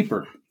little bit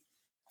deeper.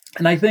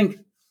 And I think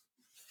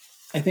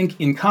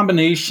in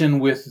combination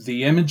with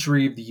the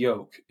imagery of the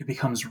yoke, it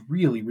becomes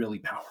really, really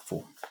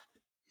powerful.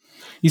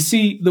 You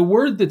see, the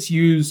word that's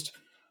used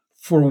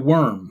for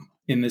worm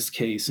in this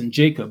case, in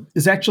Jacob,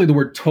 is actually the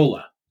word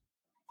tola.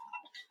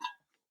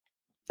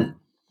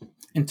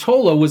 And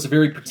tola was a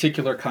very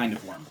particular kind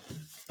of worm.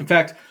 In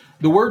fact,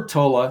 the word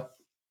tola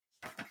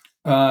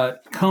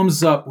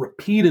comes up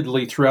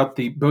repeatedly throughout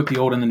both the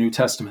Old and the New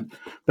Testament,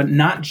 but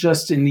not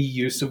just in the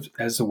use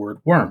as the word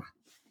worm.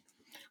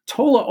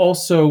 Tola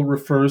also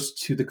refers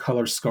to the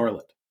color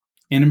scarlet.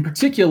 And in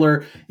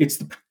particular,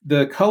 it's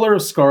the color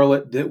of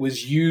scarlet that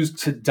was used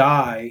to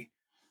dye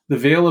the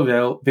veil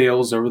of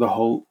veils over the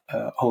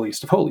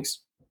holiest of holies.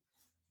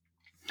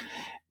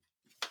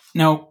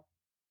 Now,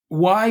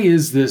 why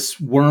is this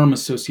worm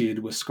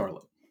associated with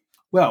scarlet?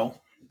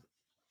 Well,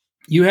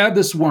 you had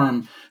this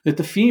worm that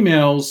the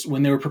females,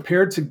 when they were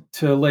prepared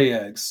to lay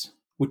eggs,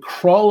 would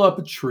crawl up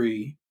a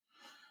tree,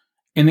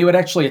 and they would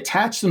actually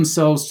attach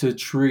themselves to a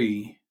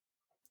tree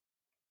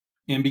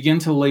and begin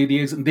to lay the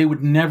eggs, and they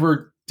would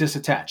never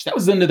disattach. That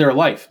was the end of their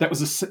life.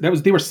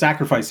 They were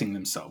sacrificing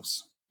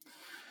themselves.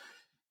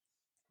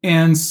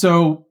 And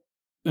so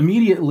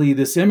immediately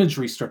this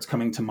imagery starts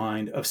coming to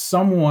mind of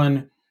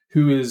someone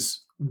who is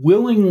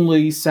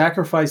willingly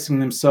sacrificing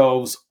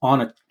themselves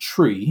on a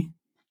tree.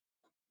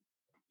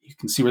 You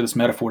can see where this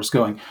metaphor is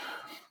going.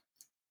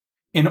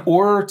 In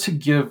order to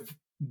give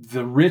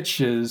the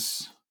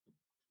riches,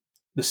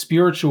 the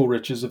spiritual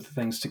riches of the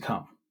things to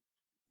come.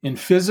 In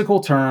physical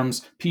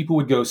terms, people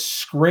would go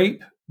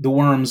scrape the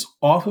worms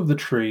off of the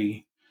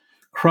tree,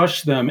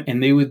 crush them,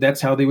 and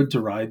that's how they would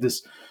derive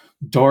this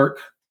dark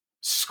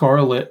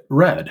scarlet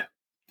red.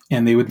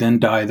 And they would then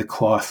dye the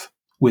cloth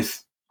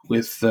with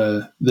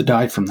the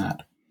dye from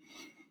that.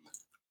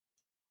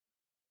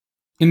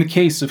 In the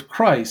case of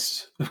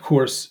Christ, of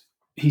course,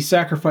 he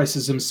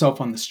sacrifices himself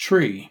on this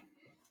tree.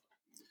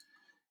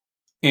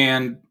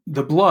 And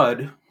the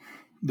blood,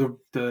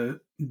 the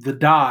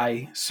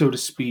dye, so to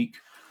speak,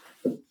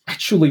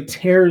 actually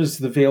tears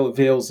the veil of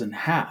veils in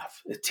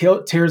half. It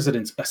tears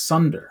it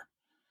asunder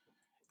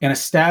and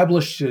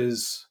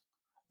establishes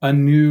a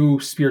new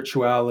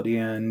spirituality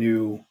and a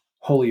new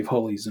Holy of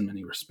Holies in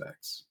many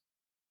respects.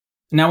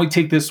 Now we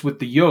take this with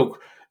the yoke.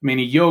 I mean,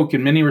 a yoke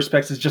in many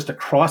respects is just a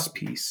cross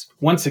piece.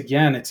 Once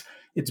again,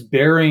 it's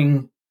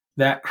bearing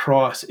that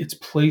cross. It's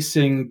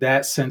placing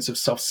that sense of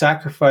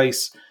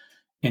self-sacrifice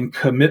and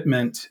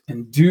commitment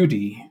and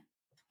duty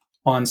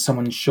on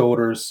someone's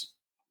shoulders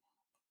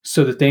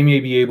so that they may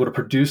be able to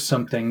produce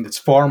something that's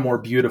far more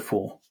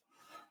beautiful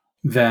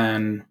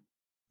than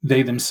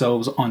they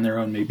themselves on their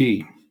own may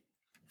be.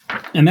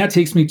 And that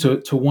takes me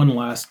to one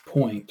last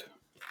point.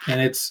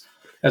 And it's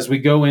as we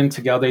go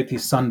into Gaudete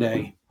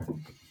Sunday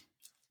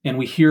and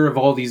we hear of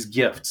all these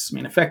gifts. I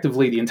mean,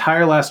 effectively, the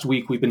entire last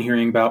week we've been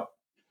hearing about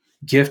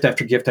gift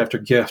after gift after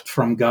gift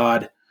from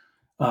God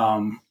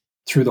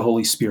through the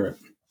Holy Spirit.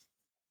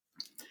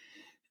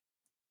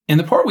 And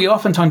the part we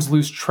oftentimes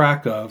lose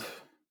track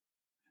of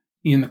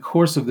in the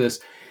course of this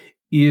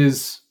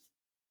is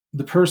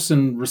the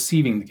person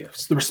receiving the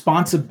gifts, the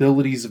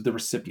responsibilities of the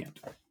recipient.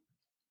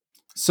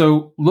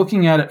 So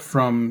looking at it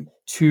from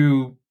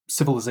two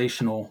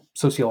civilizational,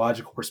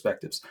 sociological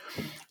perspectives.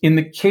 In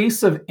the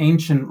case of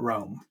ancient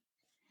Rome,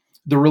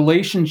 the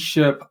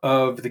relationship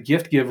of the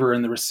gift giver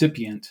and the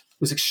recipient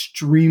was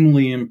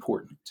extremely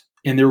important,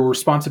 and there were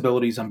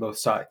responsibilities on both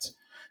sides.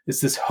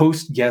 It's this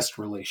host-guest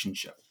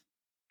relationship.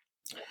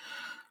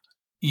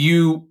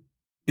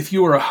 If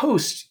you were a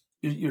host,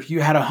 if you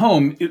had a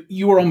home,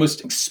 you were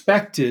almost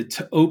expected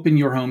to open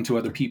your home to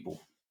other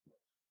people,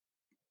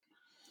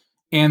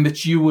 and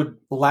that you would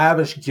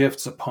lavish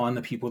gifts upon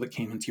the people that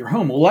came into your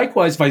home. Well,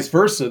 likewise, vice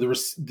versa,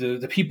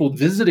 the people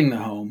visiting the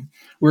home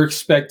were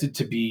expected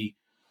to be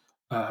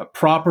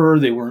proper.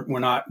 They were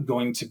not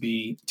going to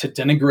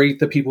denigrate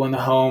the people in the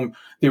home.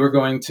 They were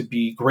going to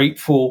be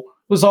grateful.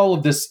 It was all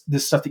of this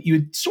stuff that you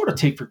would sort of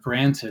take for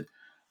granted,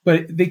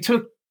 but they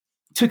took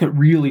it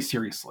really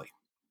seriously.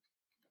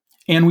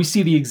 And we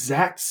see the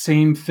exact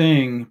same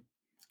thing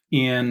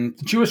in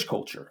the Jewish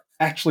culture,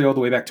 actually all the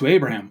way back to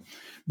Abraham,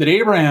 that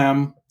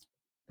Abraham,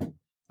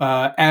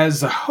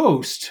 as a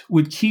host,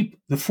 would keep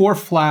the four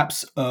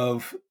flaps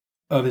of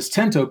his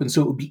tent open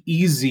so it would be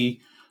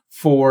easy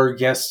for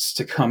guests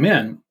to come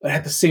in. But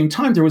at the same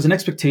time, there was an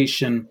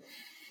expectation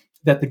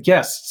that the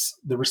guests,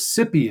 the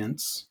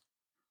recipients,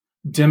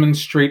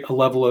 demonstrate a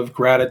level of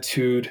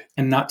gratitude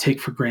and not take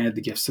for granted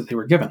the gifts that they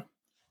were given.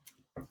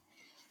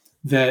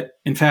 That,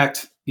 in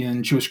fact,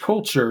 in Jewish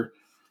culture,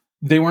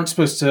 they weren't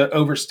supposed to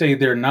overstay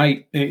their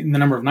night, in the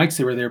number of nights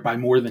they were there, by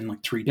more than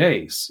 3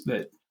 days.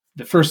 That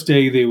the first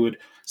day they would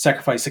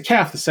sacrifice a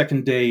calf, the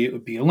second day it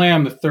would be a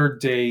lamb, the third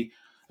day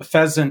a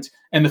pheasant,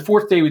 and the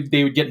fourth day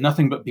they would get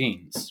nothing but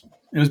beans.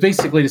 It was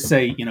basically to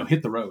say,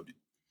 hit the road.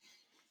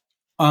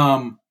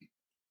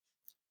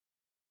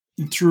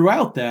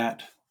 Throughout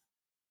that,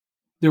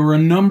 there were a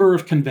number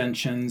of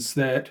conventions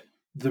that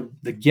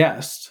the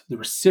guest, the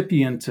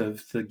recipient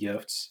of the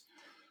gifts,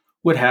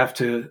 would have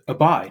to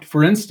abide.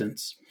 For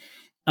instance,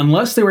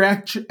 unless they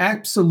were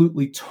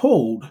absolutely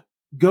told,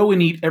 go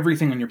and eat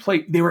everything on your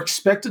plate, they were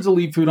expected to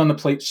leave food on the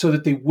plate so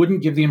that they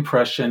wouldn't give the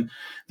impression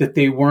that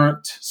they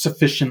weren't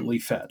sufficiently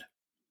fed.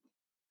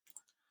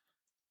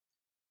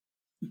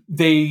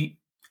 They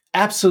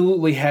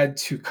absolutely had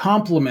to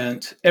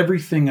compliment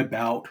everything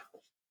about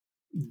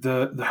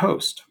the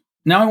host.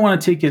 Now I want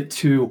to take it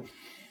to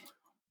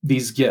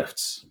these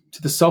gifts,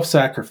 to the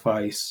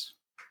self-sacrifice,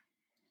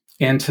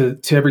 and to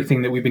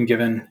everything that we've been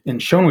given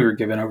and shown we were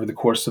given over the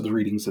course of the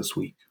readings this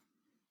week.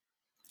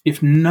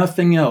 If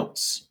nothing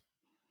else,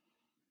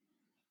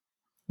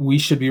 we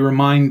should be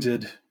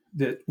reminded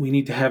that we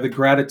need to have the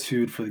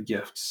gratitude for the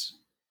gifts.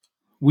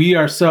 We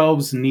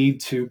ourselves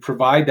need to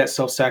provide that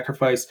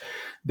self-sacrifice,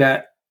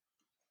 that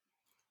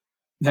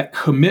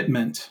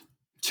commitment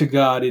to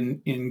God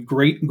in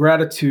great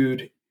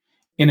gratitude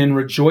and in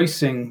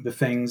rejoicing the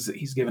things that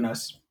He's given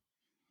us.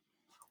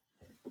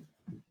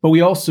 But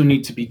we also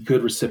need to be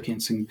good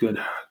recipients and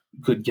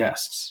good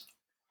guests.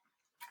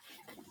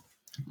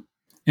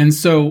 And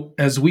so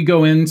as we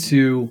go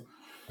into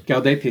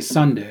Gaudete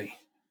Sunday,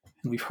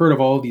 and we've heard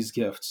of all of these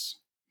gifts,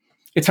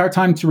 it's our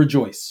time to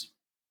rejoice.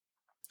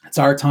 It's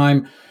our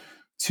time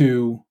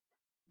to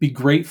be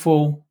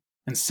grateful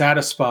and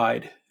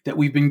satisfied that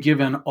we've been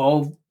given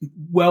all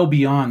well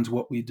beyond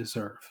what we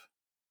deserve.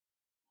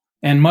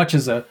 And much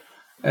as a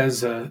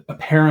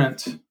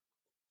parent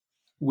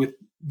with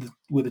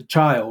a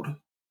child,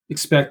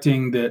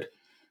 expecting that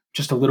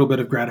just a little bit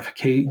of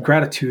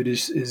gratitude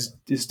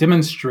is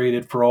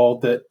demonstrated for all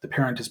that the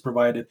parent has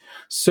provided,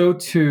 so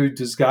too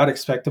does God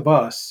expect of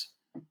us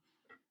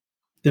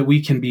that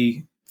we can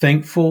be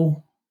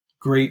thankful,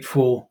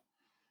 grateful,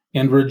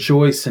 and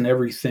rejoice in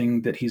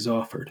everything that he's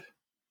offered.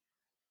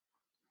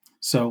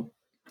 So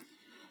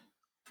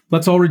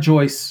let's all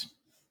rejoice,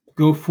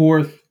 go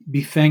forth,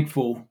 be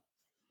thankful,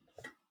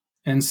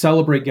 and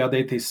celebrate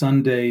Gaudete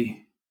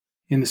Sunday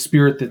in the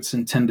spirit that's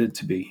intended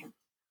to be.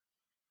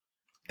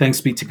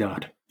 Thanks be to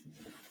God.